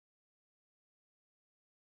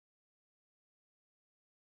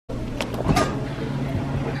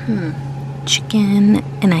chicken,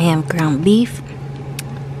 and I have ground beef.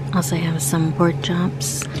 Also have some pork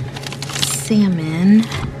chops, salmon,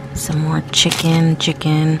 some more chicken.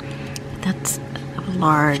 That's a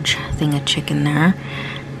large thing of chicken there.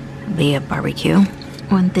 Via barbecue.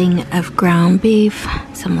 1 thing of ground beef,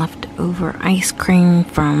 some leftover ice cream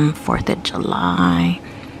from 4th of July,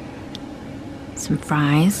 some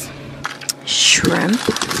fries, shrimp.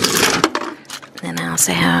 Then I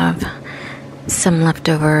also have some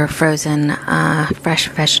leftover frozen fresh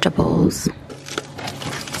vegetables,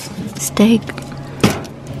 steak,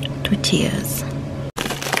 tortillas.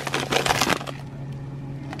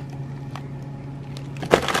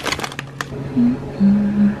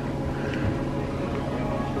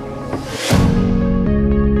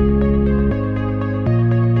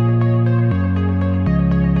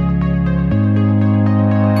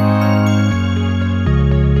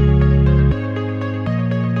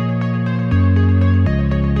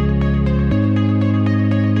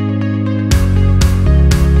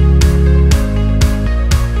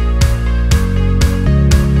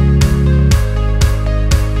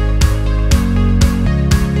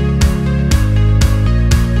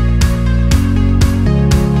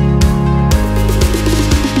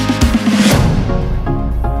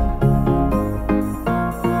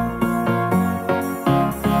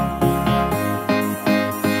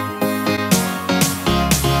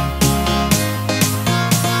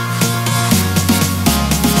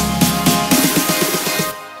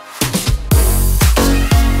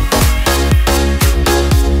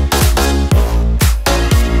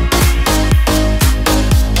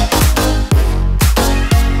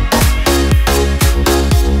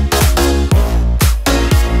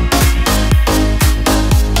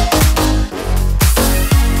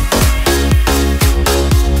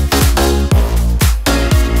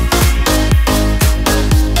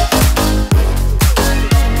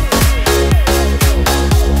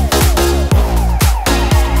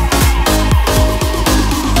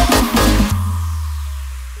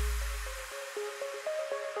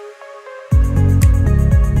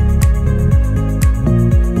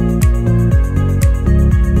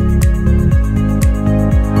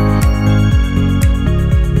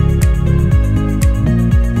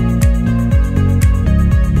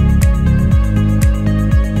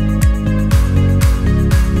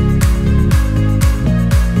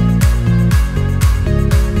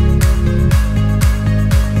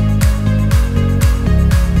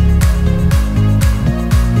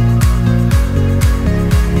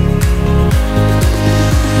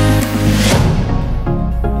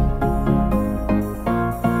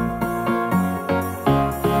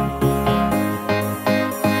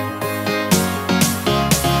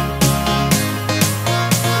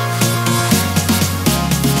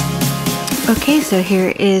 Okay, so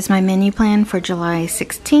here is my menu plan for July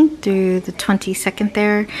 16th through the 22nd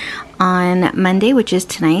there. On Monday, which is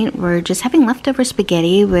tonight, we're just having leftover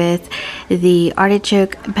spaghetti with the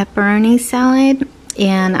artichoke pepperoni salad.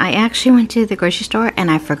 And I actually went to the grocery store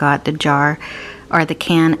and I forgot the jar or the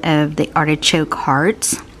can of the artichoke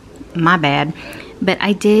hearts. My bad. But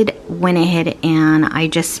I went ahead and I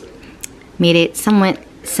just made it somewhat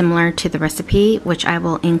similar to the recipe, which I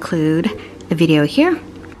will include a video here.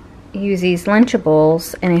 Use these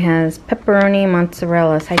Lunchables, and it has pepperoni,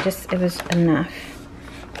 mozzarella. So it was enough,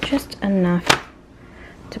 just enough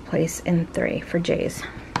to place in 3 for Jay's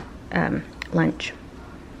lunch.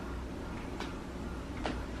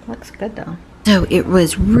 Looks good though. So it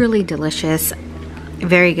was really delicious,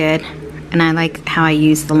 very good, and I like how I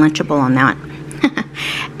use the Lunchable on that.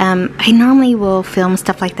 I normally will film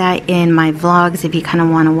stuff like that in my vlogs if you kind of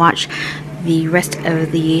want to watch the rest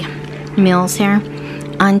of the meals here.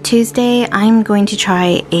 On Tuesday, I'm going to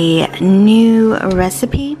try a new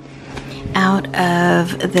recipe out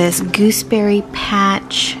of this Goose Berry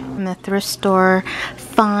Patch from the thrift store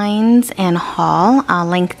finds and haul. I'll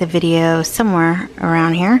link the video somewhere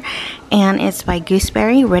around here. And it's by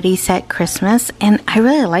Gooseberry, Ready Set Christmas. And I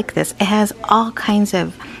really like this. It has all kinds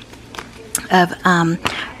of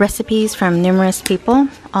recipes from numerous people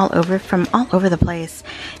from all over the place.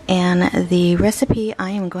 And the recipe I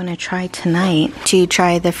am going to try tonight to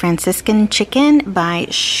try the Franciscan chicken by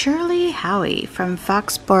Shirley Howie from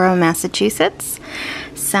Foxborough, Massachusetts.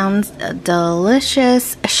 Sounds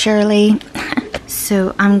delicious, Shirley.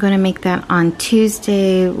 So I'm going to make that on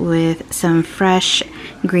Tuesday with some fresh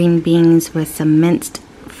green beans with some minced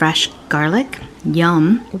fresh garlic.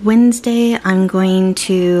 Yum. Wednesday, I'm going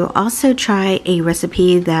to also try a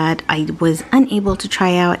recipe that I was unable to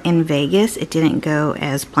try out in Vegas. It didn't go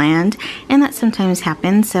as planned, and that sometimes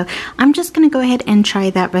happens. So I'm just going to go ahead and try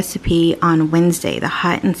that recipe on Wednesday, the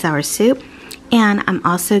hot and sour soup. And I'm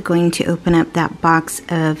also going to open up that box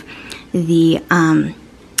of the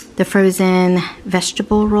frozen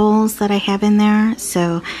vegetable rolls that I have in there.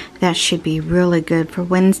 So that should be really good for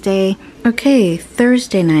Wednesday. Okay,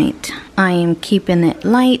 Thursday night. I am keeping it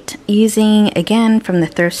light using, again, from the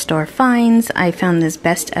thrift store finds. I found this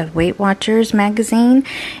Best of Weight Watchers magazine.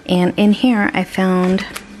 And in here I found...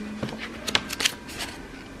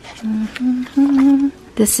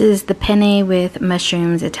 This is the penne with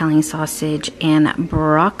mushrooms, Italian sausage, and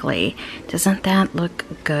broccoli. Doesn't that look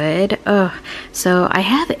good? Oh, so I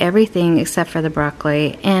have everything except for the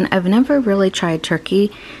broccoli, and I've never really tried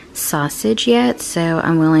turkey sausage yet, so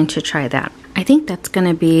I'm willing to try that. I think that's going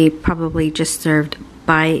to be probably just served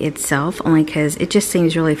by itself, only because it just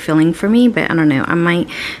seems really filling for me, but I don't know. I might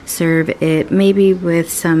serve it maybe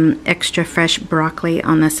with some extra fresh broccoli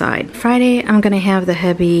on the side. Friday, I'm going to have the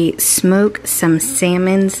hubby smoke some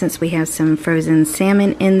salmon since we have some frozen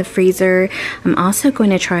salmon in the freezer. I'm also going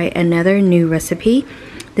to try another new recipe,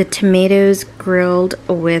 the tomatoes grilled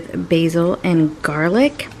with basil and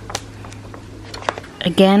garlic.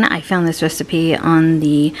 Again, I found this recipe on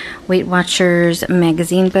the Weight Watchers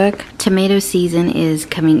magazine book. Tomato season is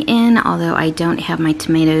coming in, although I don't have my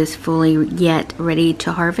tomatoes fully yet ready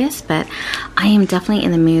to harvest, but I am definitely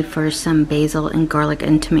in the mood for some basil and garlic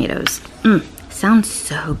and tomatoes. Sounds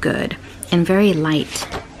so good and very light.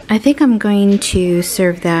 I think I'm going to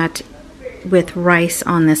serve that with rice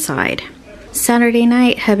on the side. Saturday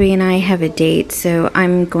night, hubby and I have a date, so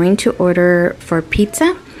I'm going to order for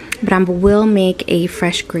pizza. But I will make a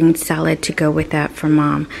fresh green salad to go with that for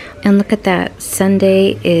Mom. And look at that,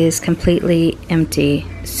 Sunday is completely empty.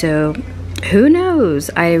 So who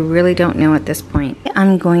knows? I really don't know at this point.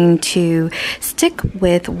 I'm going to stick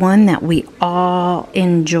with one that we all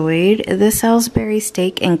enjoyed, the Salisbury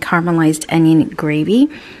steak and caramelized onion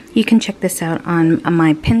gravy. You can check this out on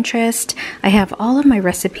my Pinterest. I have all of my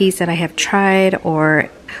recipes that I have tried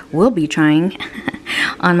or will be trying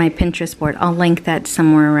on my Pinterest board. I'll link that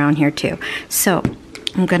somewhere around here too. So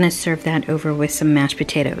I'm going to serve that over with some mashed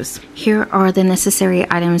potatoes. Here are the necessary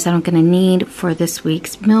items that I'm going to need for this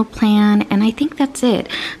week's meal plan, and I think that's it.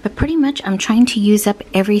 But pretty much I'm trying to use up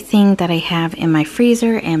everything that I have in my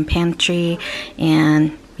freezer and pantry,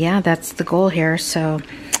 and yeah, that's the goal here. So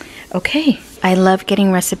okay. I love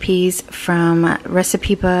getting recipes from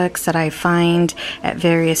recipe books that I find at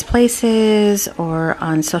various places or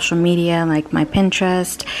on social media like my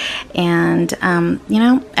Pinterest. And, you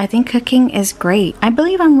know, I think cooking is great. I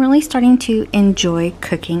believe I'm really starting to enjoy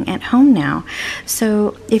cooking at home now.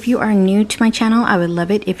 So if you are new to my channel, I would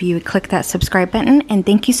love it if you would click that subscribe button. And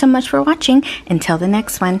thank you so much for watching. Until the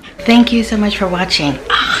next one. Thank you so much for watching.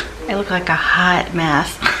 I look like a hot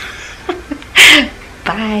mess.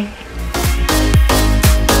 Bye.